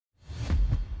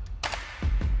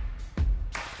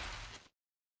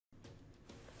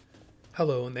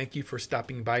Hello, and thank you for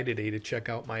stopping by today to check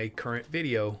out my current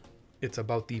video. It's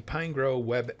about the Pinegrow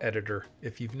Web Editor.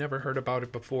 If you've never heard about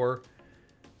it before,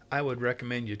 I would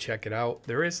recommend you check it out.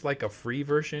 There is like a free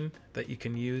version that you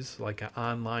can use, like an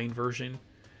online version,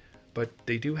 but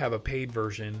they do have a paid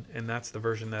version, and that's the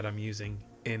version that I'm using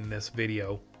in this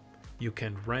video. You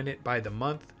can rent it by the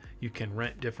month. You can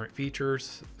rent different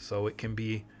features, so it can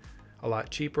be a lot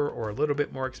cheaper or a little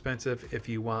bit more expensive if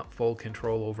you want full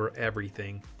control over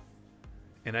everything.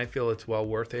 And I feel it's well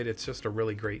worth it. It's just a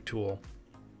really great tool.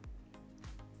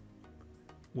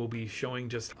 We'll be showing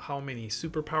just how many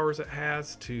superpowers it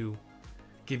has to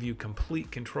give you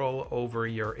complete control over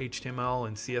your HTML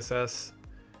and CSS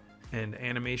and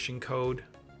animation code,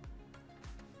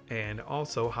 and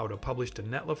also how to publish to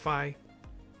Netlify,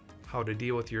 how to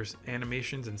deal with your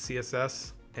animations and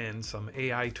CSS, and some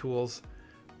AI tools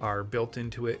are built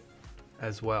into it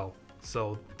as well.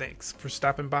 So thanks for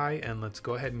stopping by, and let's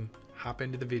go ahead and hop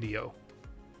into the video.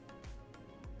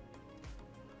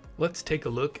 Let's take a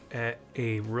look at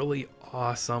a really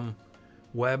awesome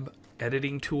web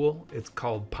editing tool. It's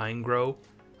called Pinegrow.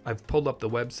 I've pulled up the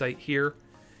website here,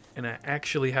 and I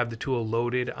actually have the tool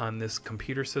loaded on this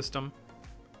computer system,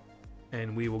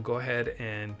 and we will go ahead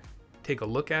and take a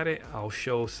look at it. I'll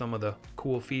show some of the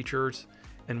cool features,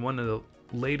 and one of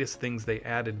the latest things they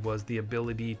added was the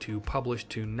ability to publish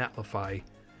to Netlify.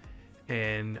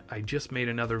 And I just made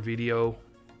another video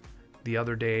the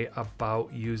other day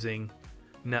about using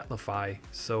Netlify.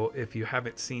 So if you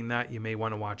haven't seen that, you may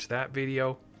want to watch that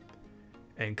video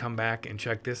and come back and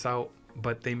check this out.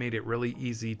 But they made it really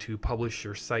easy to publish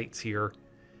your sites here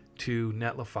to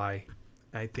Netlify.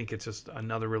 I think it's just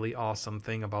another really awesome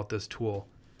thing about this tool.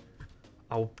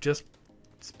 I'll just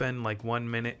spend like 1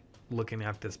 minute looking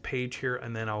at this page here,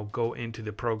 and then I'll go into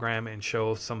the program and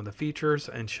show some of the features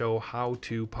and show how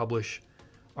to publish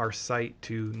our site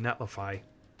to Netlify.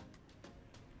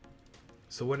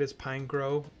 So what is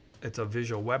Pinegrow? It's a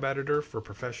visual web editor for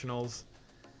professionals.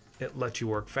 It lets you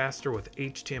work faster with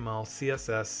HTML,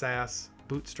 CSS, Sass,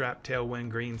 Bootstrap, Tailwind,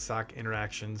 GreenSock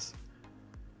interactions,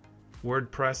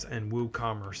 WordPress, and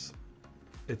WooCommerce.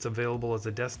 It's available as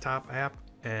a desktop app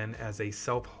and as a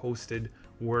self-hosted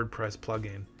WordPress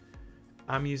plugin.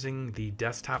 I'm using the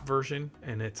desktop version,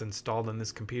 and it's installed on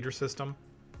this computer system.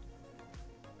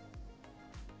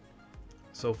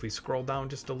 So if we scroll down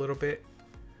just a little bit,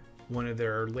 one of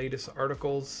their latest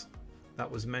articles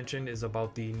that was mentioned is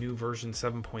about the new version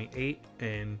 7.8,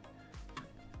 and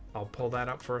I'll pull that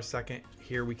up for a second.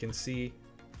 Here we can see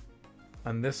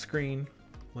on this screen,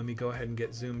 let me go ahead and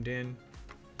get zoomed in.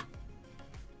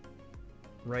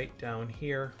 Right down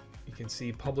here, you can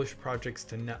see publish projects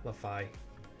to Netlify.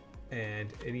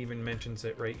 And it even mentions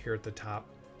it right here at the top,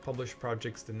 publish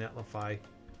projects to Netlify.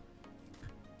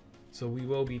 So we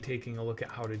will be taking a look at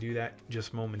how to do that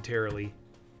just momentarily.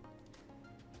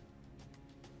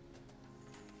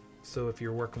 So if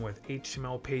you're working with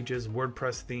HTML pages,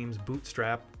 WordPress themes,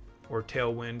 Bootstrap, or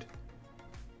Tailwind,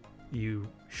 you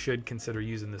should consider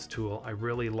using this tool. I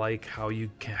really like how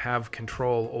you can have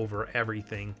control over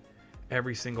everything.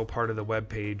 Every single part of the web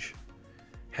page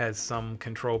has some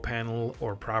control panel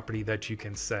or property that you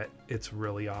can set. It's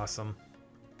really awesome.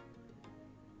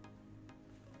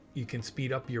 You can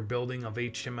speed up your building of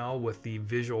HTML with the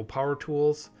visual power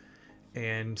tools.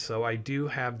 And so I do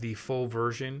have the full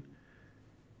version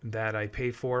that I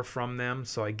pay for from them.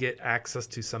 So I get access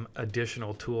to some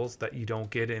additional tools that you don't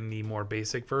get in the more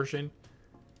basic version.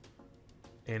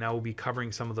 And I will be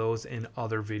covering some of those in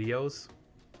other videos.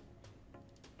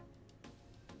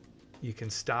 You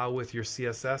can style with your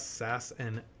CSS, Sass,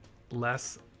 and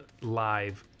less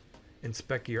live.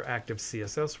 Inspect your active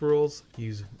CSS rules.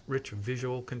 Use rich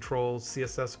visual controls,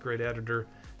 CSS grid editor,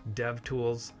 dev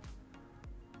tools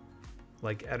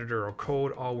like editor or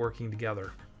code, all working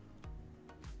together.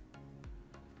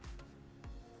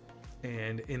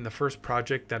 And in the first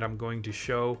project that I'm going to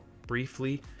show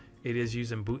briefly, it is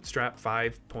using Bootstrap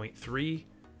 5.3.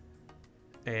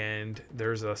 And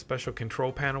there's a special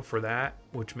control panel for that,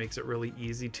 which makes it really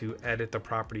easy to edit the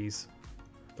properties.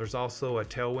 There's also a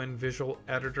Tailwind visual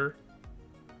editor,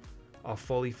 a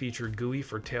fully featured GUI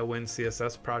for Tailwind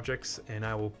CSS projects, and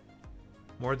I will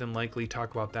more than likely talk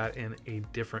about that in a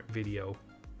different video.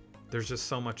 There's just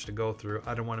so much to go through.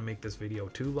 I don't want to make this video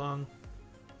too long.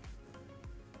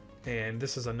 And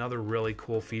this is another really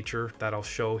cool feature that I'll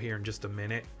show here in just a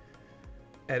minute.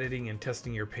 Editing and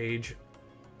testing your page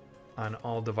on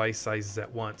all device sizes at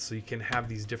once, so you can have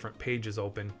these different pages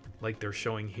open like they're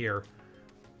showing here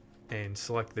and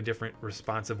select the different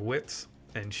responsive widths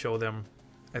and show them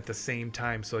at the same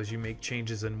time, so as you make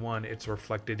changes in one, it's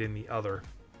reflected in the other.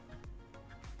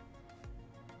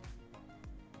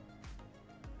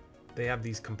 They have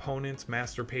these components,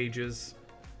 master pages,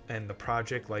 and the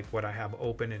project, like what I have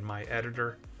open in my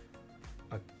editor,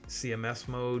 a CMS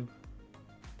mode.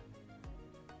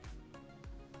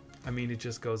 I mean, it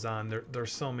just goes on.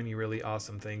 There's so many really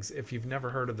awesome things. If you've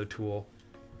never heard of the tool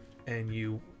and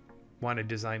you want to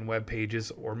design web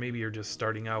pages, or maybe you're just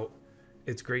starting out,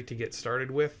 it's great to get started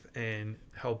with and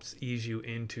helps ease you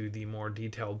into the more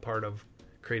detailed part of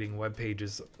creating web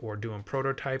pages or doing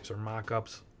prototypes or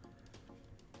mock-ups.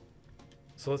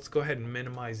 So let's go ahead and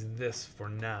minimize this for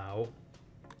now.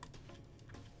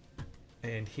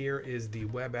 And here is the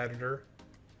web editor.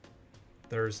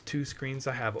 There's two screens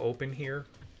I have open here.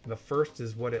 The first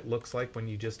is what it looks like when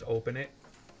you just open it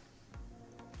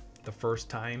the first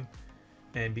time.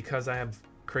 And because I have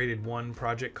created one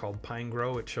project called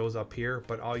Pinegrow, it shows up here,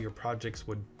 but all your projects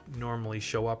would normally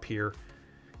show up here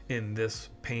in this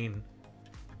pane.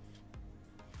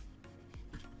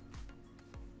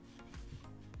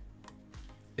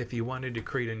 If you wanted to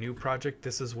create a new project,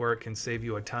 this is where it can save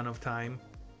you a ton of time.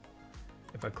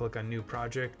 If I click on new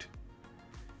project,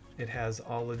 it has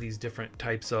all of these different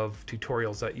types of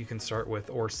tutorials that you can start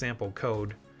with, or sample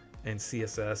code and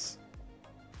CSS,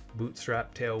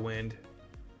 Bootstrap, Tailwind.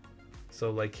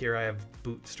 So like here I have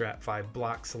Bootstrap 5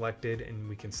 block selected, and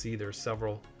we can see there's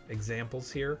several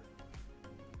examples here.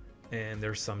 And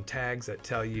there's some tags that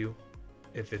tell you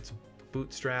if it's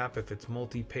Bootstrap, if it's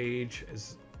multi-page,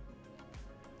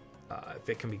 if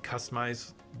it can be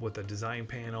customized with a design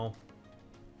panel.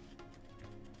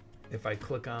 If I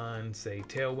click on, say,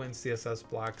 Tailwind CSS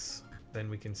blocks, then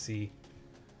we can see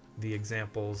the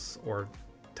examples or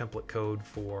template code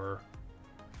for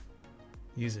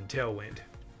using Tailwind.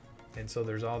 And so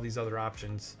there's all these other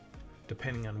options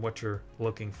depending on what you're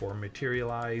looking for.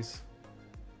 Materialize,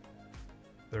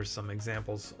 there's some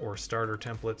examples or starter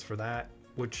templates for that,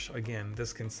 which again,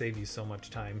 this can save you so much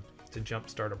time to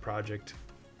jumpstart a project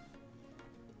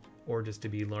or just to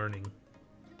be learning.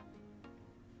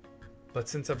 But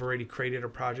since I've already created a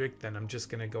project, then I'm just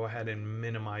going to go ahead and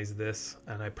minimize this,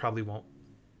 and I probably won't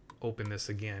open this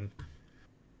again.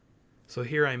 So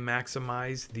here I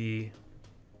maximize the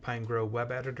Pinegrow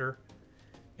Web Editor,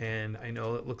 and I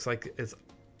know it looks like it's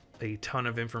a ton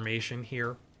of information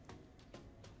here,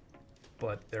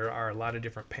 but there are a lot of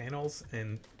different panels,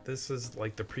 and this is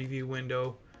like the preview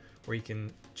window where you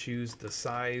can choose the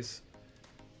size,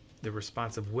 the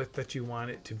responsive width that you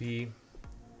want it to be.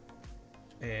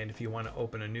 And if you want to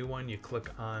open a new one, you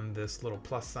click on this little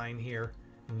plus sign here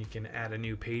and you can add a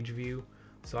new page view.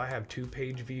 So I have two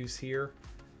page views here,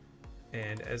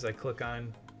 and as I click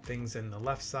on things in the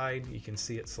left side, you can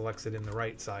see it selects it in the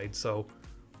right side. So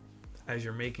as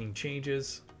you're making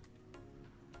changes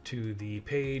to the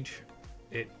page,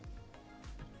 it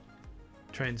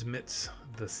transmits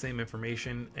the same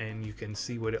information, and you can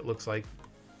see what it looks like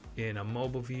in a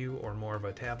mobile view or more of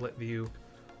a tablet view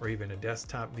or even a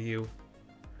desktop view.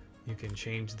 You can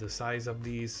change the size of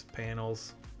these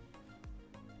panels,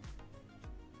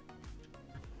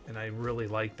 and I really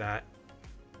like that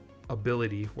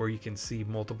ability where you can see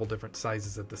multiple different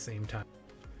sizes at the same time.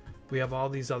 We have all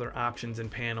these other options and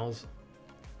panels,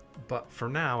 but for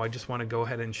now I just want to go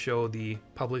ahead and show the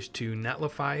publish to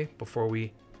Netlify before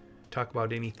we talk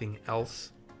about anything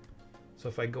else. So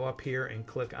if I go up here and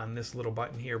click on this little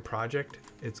button here, project,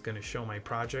 it's going to show my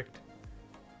project,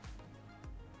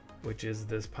 which is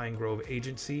this Pinegrow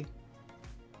agency.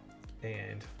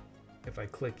 And if I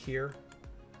click here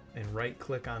and right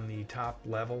click on the top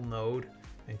level node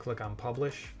and click on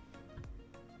publish,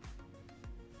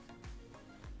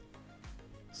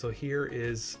 so here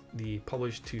is the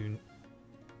publish to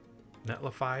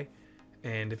Netlify.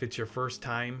 And if it's your first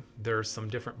time, there's some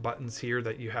different buttons here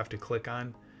that you have to click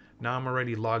on. Now I'm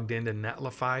already logged into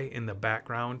Netlify in the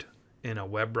background in a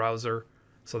web browser,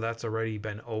 so that's already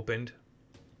been opened.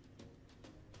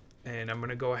 And I'm going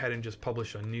to go ahead and just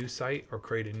publish a new site or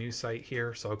create a new site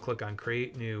here. So I'll click on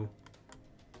create new.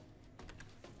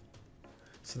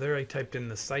 So there I typed in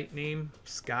the site name,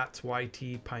 Scott's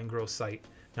YT Pinegrow site.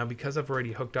 Now because I've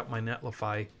already hooked up my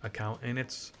Netlify account and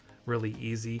it's really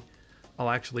easy, I'll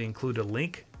actually include a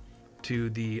link to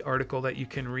the article that you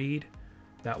can read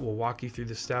that will walk you through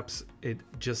the steps. It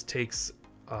just takes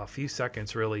a few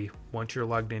seconds really. Once you're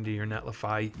logged into your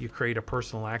Netlify, you create a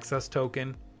personal access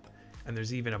token, and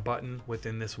there's even a button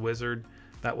within this wizard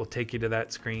that will take you to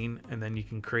that screen, and then you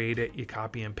can create it, you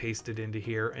copy and paste it into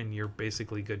here, and you're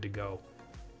basically good to go.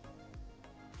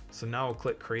 So now I'll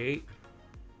click create.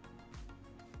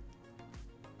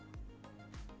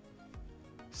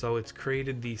 So it's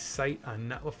created the site on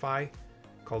Netlify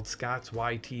called Scott's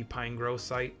YT Pinegrow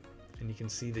site, and you can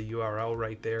see the URL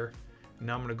right there.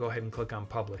 Now I'm going to go ahead and click on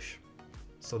publish.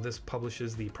 So this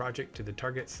publishes the project to the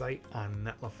target site on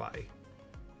Netlify.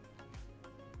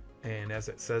 And as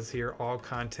it says here, all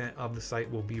content of the site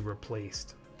will be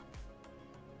replaced.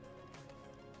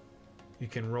 You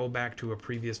can roll back to a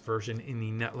previous version in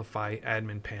the Netlify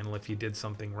admin panel if you did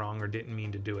something wrong or didn't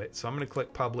mean to do it. So I'm going to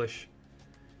click publish.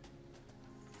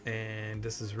 And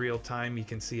this is real time. You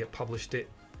can see it published it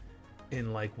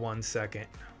in like 1 second.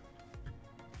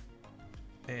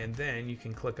 And then you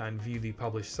can click on view the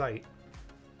published site.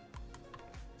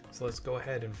 So let's go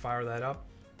ahead and fire that up.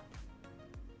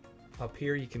 Up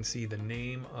here you can see the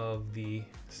name of the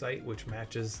site, which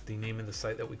matches the name of the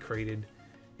site that we created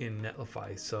in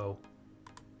Netlify. So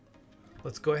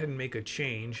let's go ahead and make a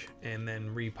change and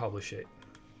then republish it.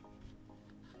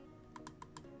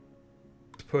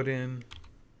 Let's put in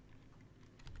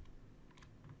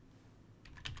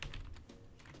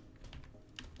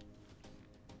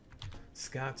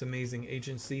Scott's amazing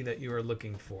agency that you are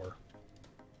looking for.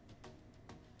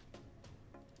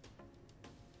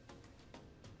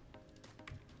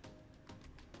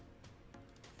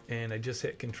 And I just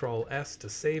hit Control S to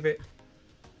save it.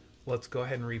 Let's go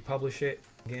ahead and republish it.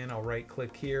 Again, I'll right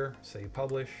click here, say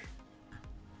publish.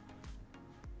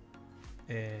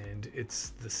 And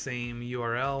it's the same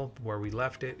URL where we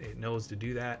left it. It knows to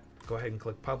do that. Go ahead and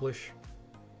click publish.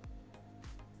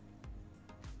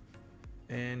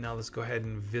 And now let's go ahead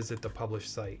and visit the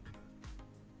published site.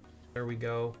 There we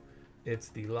go. It's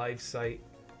the live site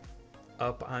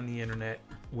up on the internet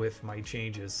with my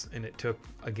changes, and it took,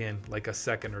 again, like a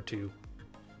second or two.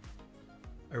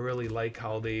 I really like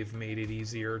how they've made it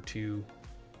easier to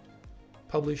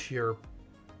publish your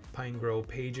Pinegrow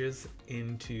pages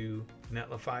into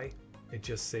Netlify. It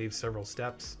just saves several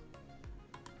steps.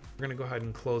 We're going to go ahead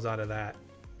and close out of that.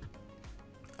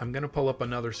 I'm going to pull up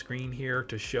another screen here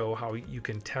to show how you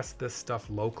can test this stuff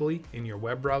locally in your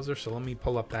web browser. So let me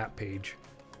pull up that page.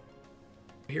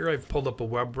 Here I've pulled up a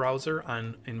web browser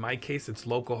on, in my case, it's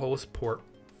localhost port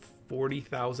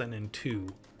 40,002.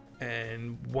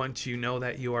 And once you know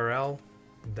that URL,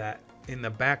 that in the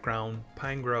background,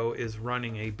 Pinegrow is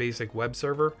running a basic web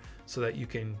server so that you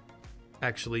can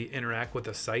actually interact with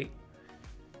the site.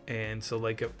 And so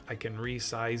like I can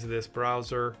resize this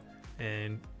browser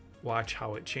and watch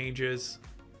how it changes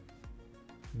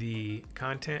the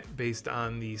content based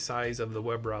on the size of the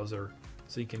web browser.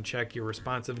 So you can check your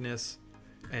responsiveness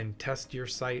and test your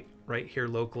site right here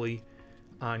locally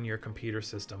on your computer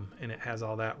system. And it has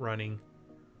all that running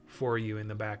for you in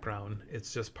the background.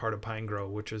 It's just part of Pinegrow,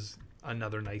 which is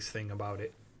another nice thing about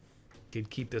it. You could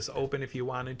keep this open if you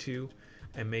wanted to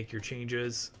and make your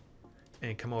changes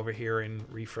and come over here and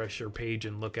refresh your page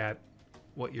and look at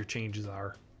what your changes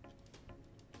are.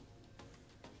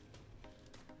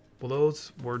 Well,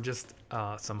 those were just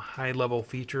some high-level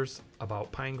features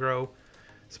about Pinegrow,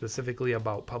 specifically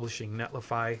about publishing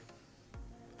Netlify.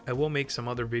 I will make some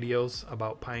other videos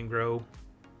about Pinegrow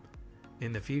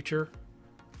in the future.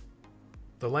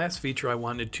 The last feature I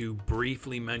wanted to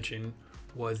briefly mention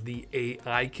was the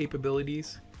AI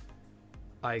capabilities.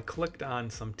 I clicked on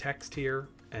some text here,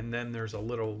 and then there's a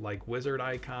little like wizard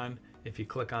icon. If you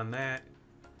click on that,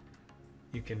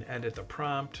 you can edit the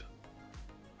prompt.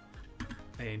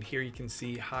 And here you can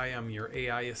see, hi, I'm your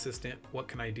AI assistant. What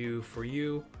can I do for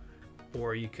you?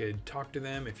 Or you could talk to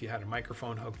them if you had a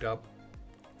microphone hooked up.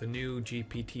 The new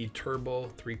GPT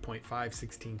Turbo 3.5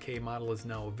 16K model is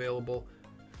now available,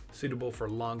 suitable for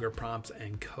longer prompts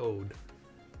and code.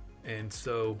 And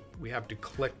so we have to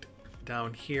click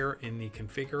down here in the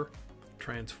configure,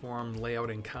 transform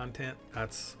layout and content.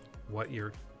 That's what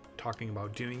you're talking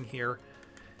about doing here.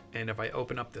 And if I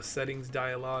open up the settings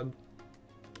dialog,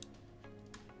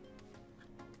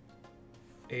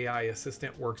 AI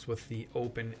Assistant works with the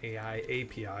OpenAI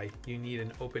API. You need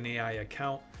an OpenAI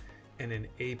account and an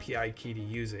API key to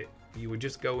use it. You would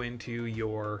just go into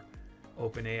your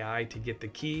OpenAI to get the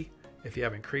key. If you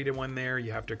haven't created one there,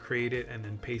 you have to create it and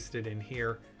then paste it in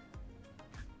here.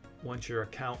 Once your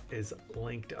account is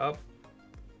linked up,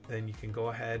 then you can go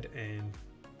ahead and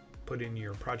put in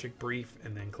your project brief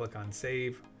and then click on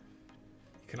save.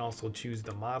 You can also choose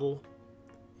the model.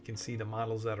 You can see the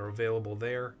models that are available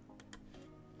there.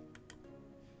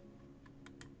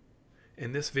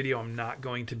 In this video, I'm not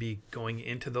going to be going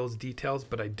into those details,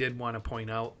 but I did want to point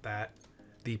out that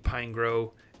the Pinegrow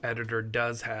editor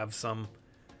does have some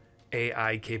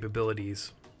AI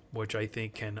capabilities, which I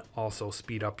think can also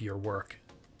speed up your work,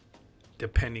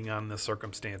 depending on the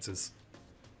circumstances.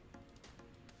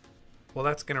 Well,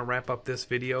 that's going to wrap up this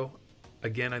video.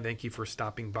 Again, I thank you for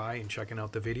stopping by and checking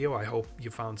out the video. I hope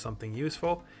you found something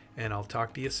useful, and I'll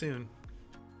talk to you soon.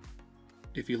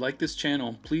 If you like this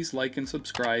channel, please like and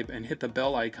subscribe and hit the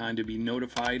bell icon to be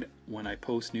notified when I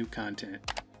post new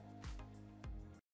content.